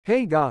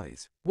Hey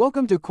guys,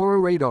 welcome to Cora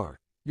Radar,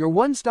 your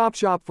one-stop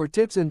shop for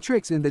tips and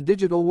tricks in the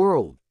digital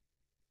world.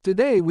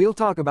 Today we'll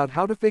talk about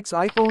how to fix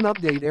iPhone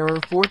update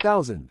error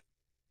 4000.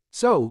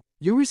 So,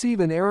 you receive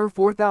an error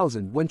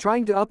 4000 when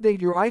trying to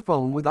update your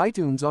iPhone with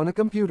iTunes on a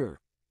computer.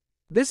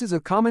 This is a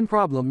common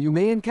problem you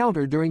may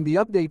encounter during the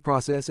update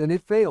process and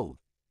it failed.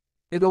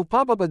 It'll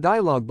pop up a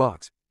dialog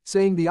box,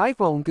 saying the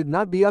iPhone could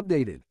not be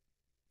updated.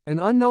 An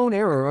unknown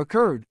error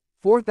occurred,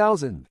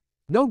 4000.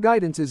 No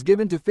guidance is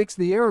given to fix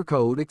the error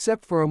code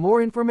except for a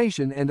more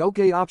information and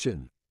OK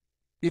option.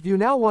 If you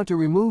now want to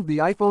remove the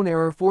iPhone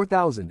error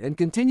 4000 and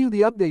continue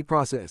the update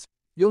process,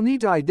 you'll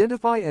need to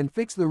identify and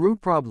fix the root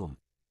problem.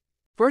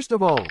 First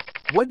of all,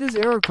 what does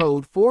error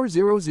code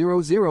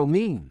 4000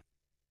 mean?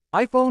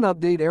 iPhone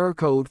update error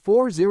code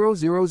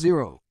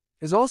 4000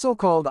 is also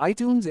called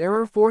iTunes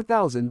error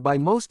 4000 by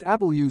most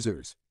Apple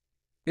users.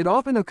 It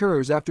often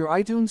occurs after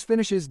iTunes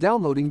finishes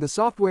downloading the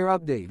software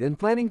update and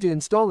planning to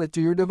install it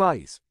to your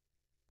device.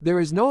 There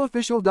is no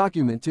official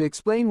document to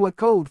explain what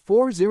code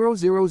 4000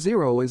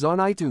 is on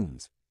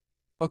iTunes.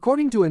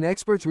 According to an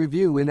expert's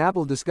review in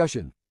Apple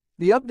Discussion,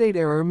 the update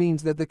error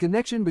means that the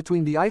connection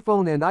between the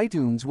iPhone and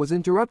iTunes was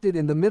interrupted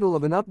in the middle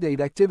of an update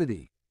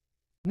activity.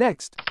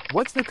 Next,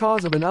 what's the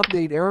cause of an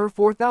update error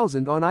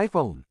 4000 on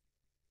iPhone?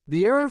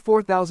 The error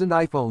 4000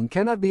 iPhone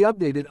cannot be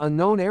updated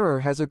unknown error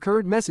has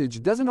occurred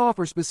message doesn't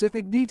offer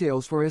specific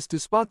details for us to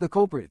spot the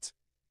culprits.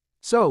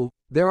 So,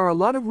 there are a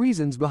lot of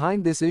reasons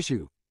behind this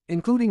issue,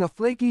 including a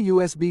flaky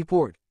USB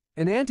port,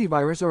 an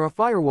antivirus or a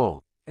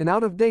firewall, an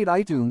out-of-date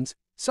iTunes,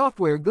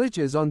 software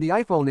glitches on the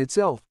iPhone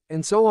itself,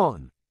 and so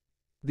on.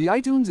 The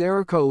iTunes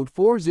error code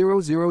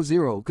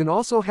 4000 can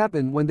also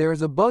happen when there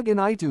is a bug in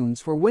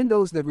iTunes for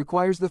Windows that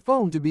requires the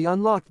phone to be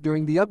unlocked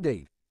during the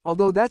update,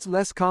 although that's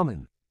less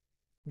common.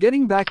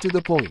 Getting back to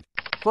the point,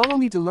 follow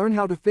me to learn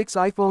how to fix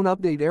iPhone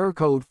update error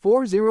code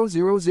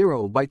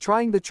 4000 by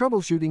trying the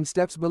troubleshooting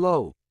steps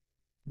below.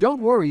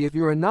 Don't worry if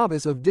you're a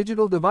novice of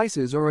digital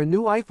devices or a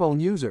new iPhone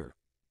user.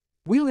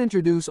 We'll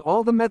introduce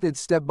all the methods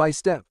step by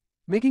step,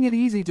 making it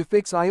easy to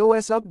fix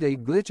iOS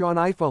update glitch on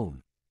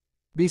iPhone.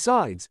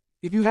 Besides,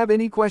 if you have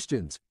any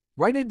questions,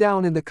 write it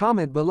down in the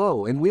comment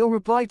below and we'll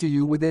reply to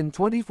you within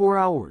 24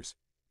 hours.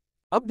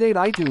 Update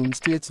iTunes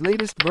to its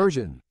latest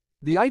version.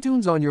 The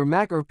iTunes on your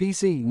Mac or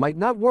PC might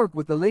not work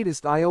with the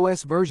latest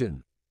iOS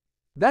version.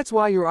 That's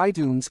why your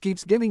iTunes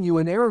keeps giving you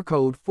an error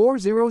code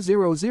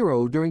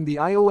 4000 during the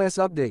iOS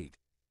update.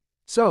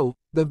 So,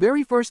 the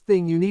very first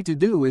thing you need to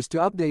do is to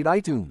update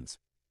iTunes.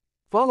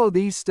 Follow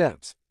these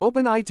steps.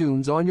 Open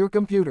iTunes on your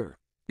computer.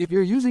 If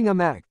you're using a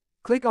Mac,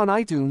 click on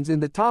iTunes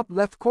in the top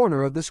left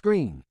corner of the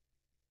screen.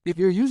 If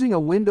you're using a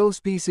Windows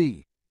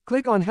PC,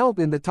 click on Help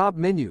in the top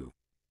menu.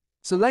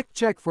 Select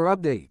Check for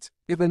updates.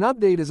 If an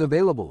update is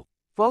available,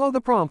 follow the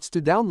prompts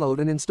to download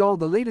and install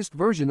the latest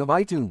version of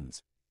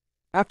iTunes.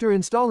 After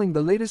installing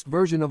the latest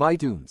version of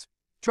iTunes,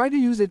 try to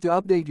use it to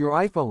update your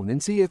iPhone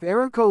and see if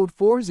error code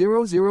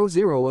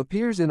 4000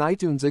 appears in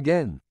iTunes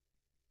again.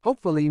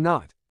 Hopefully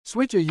not.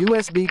 Switch a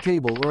USB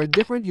cable or a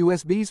different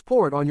USB's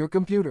port on your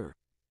computer.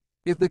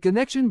 If the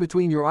connection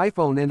between your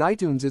iPhone and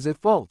iTunes is at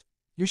fault,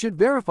 you should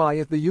verify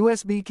if the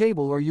USB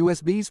cable or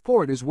USB's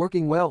port is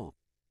working well.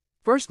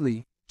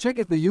 Firstly, check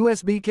if the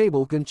USB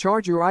cable can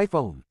charge your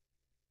iPhone.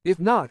 If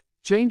not,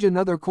 change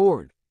another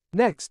cord.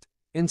 Next,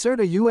 insert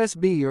a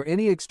USB or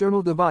any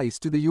external device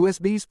to the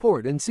USB's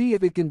port and see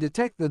if it can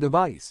detect the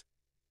device.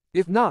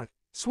 If not,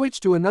 switch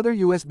to another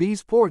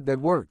USB's port that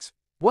works.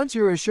 Once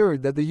you're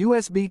assured that the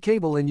USB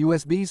cable and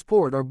USB's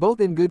port are both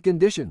in good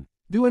condition,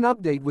 do an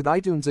update with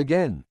iTunes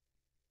again.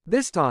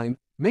 This time,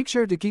 make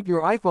sure to keep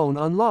your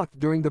iPhone unlocked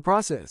during the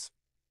process.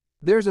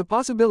 There's a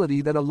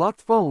possibility that a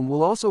locked phone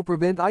will also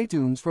prevent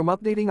iTunes from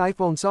updating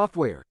iPhone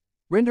software,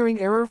 rendering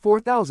error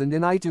 4000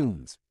 in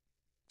iTunes.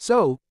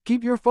 So,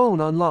 keep your phone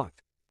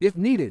unlocked. If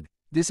needed,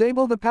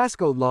 disable the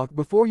passcode lock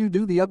before you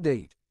do the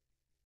update.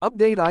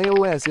 Update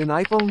iOS in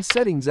iPhone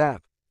Settings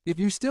app. If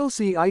you still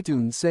see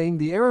iTunes saying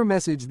the error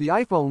message the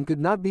iPhone could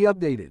not be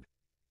updated.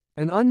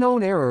 An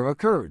unknown error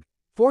occurred,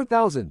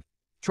 4000.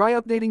 Try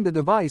updating the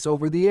device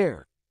over the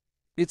air.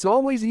 It's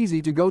always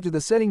easy to go to the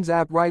Settings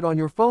app right on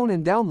your phone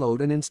and download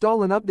and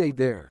install an update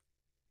there.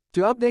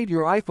 To update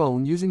your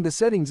iPhone using the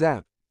Settings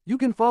app, you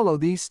can follow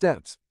these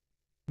steps.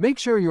 Make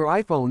sure your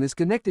iPhone is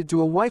connected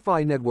to a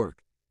Wi-Fi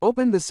network.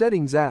 Open the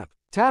Settings app,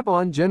 tap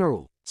on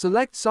General,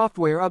 select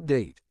Software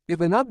Update. If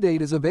an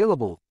update is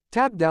available,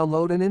 tap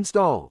Download and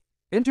Install.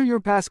 Enter your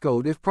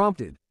passcode if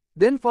prompted,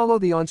 then follow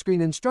the on-screen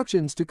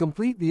instructions to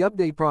complete the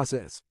update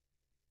process.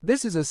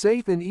 This is a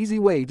safe and easy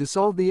way to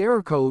solve the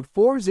error code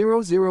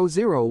 4000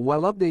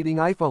 while updating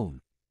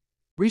iPhone.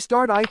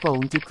 Restart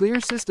iPhone to clear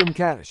system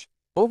cache.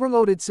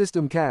 Overloaded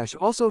system cache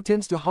also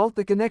tends to halt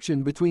the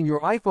connection between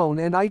your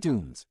iPhone and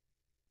iTunes.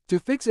 To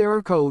fix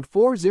error code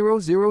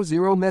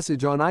 4000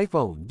 message on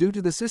iPhone due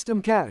to the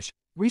system cache,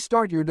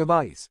 restart your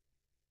device.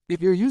 If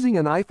you're using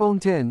an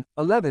iPhone 10,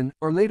 11,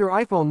 or later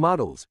iPhone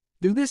models,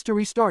 do this to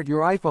restart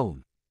your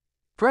iPhone.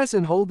 Press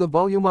and hold the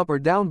volume up or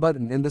down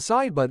button and the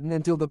side button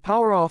until the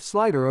power off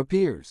slider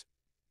appears.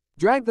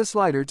 Drag the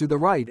slider to the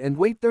right and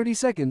wait 30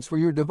 seconds for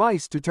your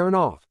device to turn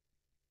off.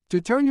 To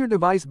turn your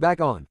device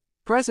back on,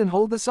 press and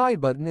hold the side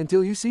button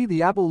until you see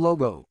the Apple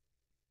logo.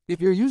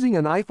 If you're using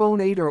an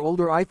iPhone 8 or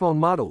older iPhone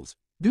models,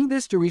 do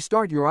this to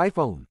restart your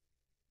iPhone.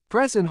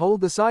 Press and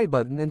hold the side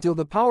button until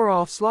the power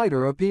off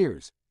slider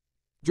appears.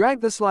 Drag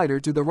the slider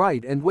to the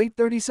right and wait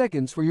 30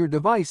 seconds for your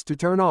device to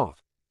turn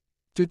off.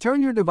 To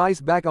turn your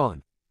device back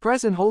on,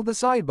 press and hold the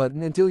side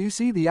button until you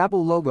see the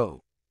Apple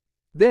logo.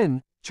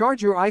 Then,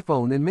 charge your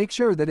iPhone and make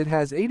sure that it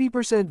has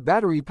 80%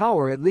 battery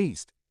power at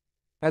least.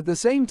 At the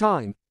same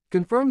time,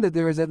 confirm that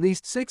there is at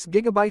least 6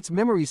 GB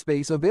memory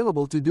space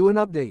available to do an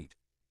update.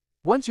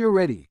 Once you're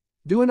ready,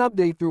 do an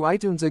update through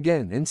iTunes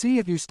again and see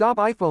if you stop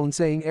iPhone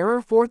saying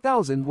error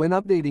 4000 when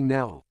updating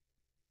now.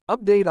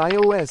 Update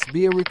iOS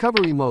via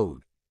recovery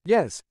mode.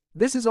 Yes,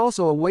 this is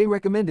also a way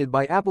recommended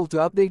by Apple to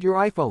update your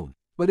iPhone,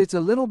 but it's a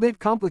little bit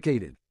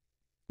complicated.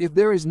 If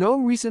there is no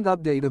recent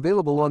update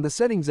available on the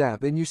Settings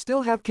app and you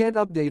still can't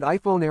update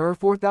iPhone error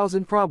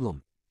 4000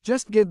 problem,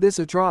 just give this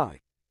a try.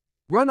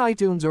 Run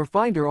iTunes or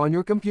Finder on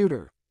your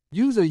computer.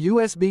 Use a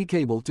USB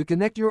cable to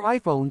connect your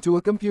iPhone to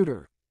a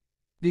computer.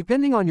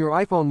 Depending on your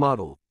iPhone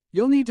model,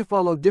 you'll need to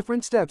follow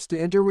different steps to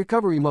enter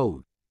recovery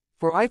mode.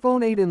 For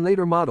iPhone 8 and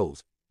later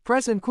models,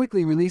 press and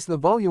quickly release the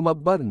volume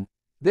up button,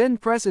 then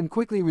press and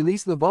quickly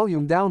release the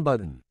volume down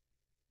button.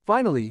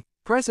 Finally,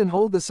 press and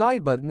hold the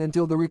side button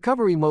until the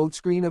recovery mode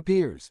screen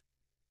appears.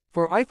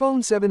 For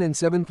iPhone 7 and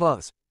 7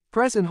 Plus,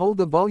 press and hold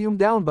the volume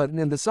down button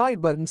and the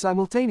side button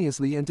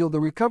simultaneously until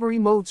the recovery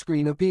mode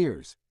screen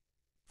appears.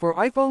 For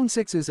iPhone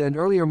 6s and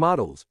earlier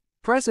models,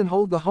 press and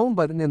hold the home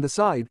button and the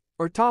side,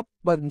 or top,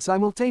 button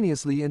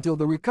simultaneously until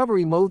the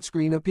recovery mode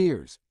screen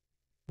appears.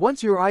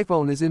 Once your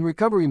iPhone is in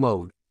recovery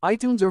mode,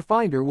 iTunes or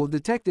Finder will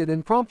detect it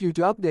and prompt you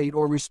to update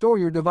or restore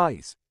your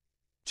device.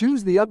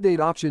 Choose the update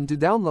option to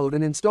download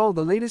and install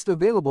the latest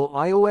available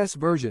iOS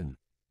version.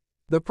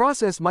 The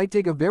process might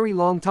take a very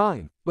long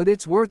time, but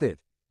it's worth it.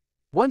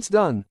 Once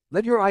done,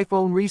 let your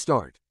iPhone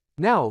restart.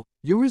 Now,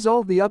 you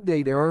resolve the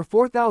update error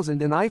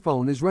 4000 and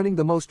iPhone is running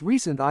the most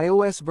recent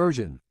iOS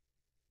version.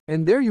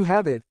 And there you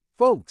have it,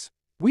 folks.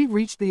 We've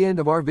reached the end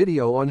of our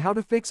video on how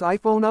to fix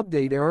iPhone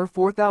update error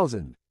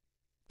 4000.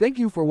 Thank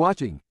you for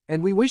watching,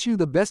 and we wish you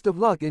the best of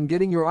luck in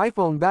getting your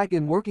iPhone back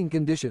in working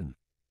condition.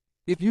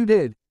 If you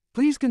did,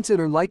 please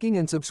consider liking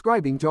and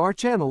subscribing to our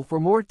channel for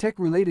more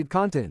tech-related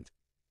content.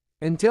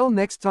 Until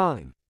next time.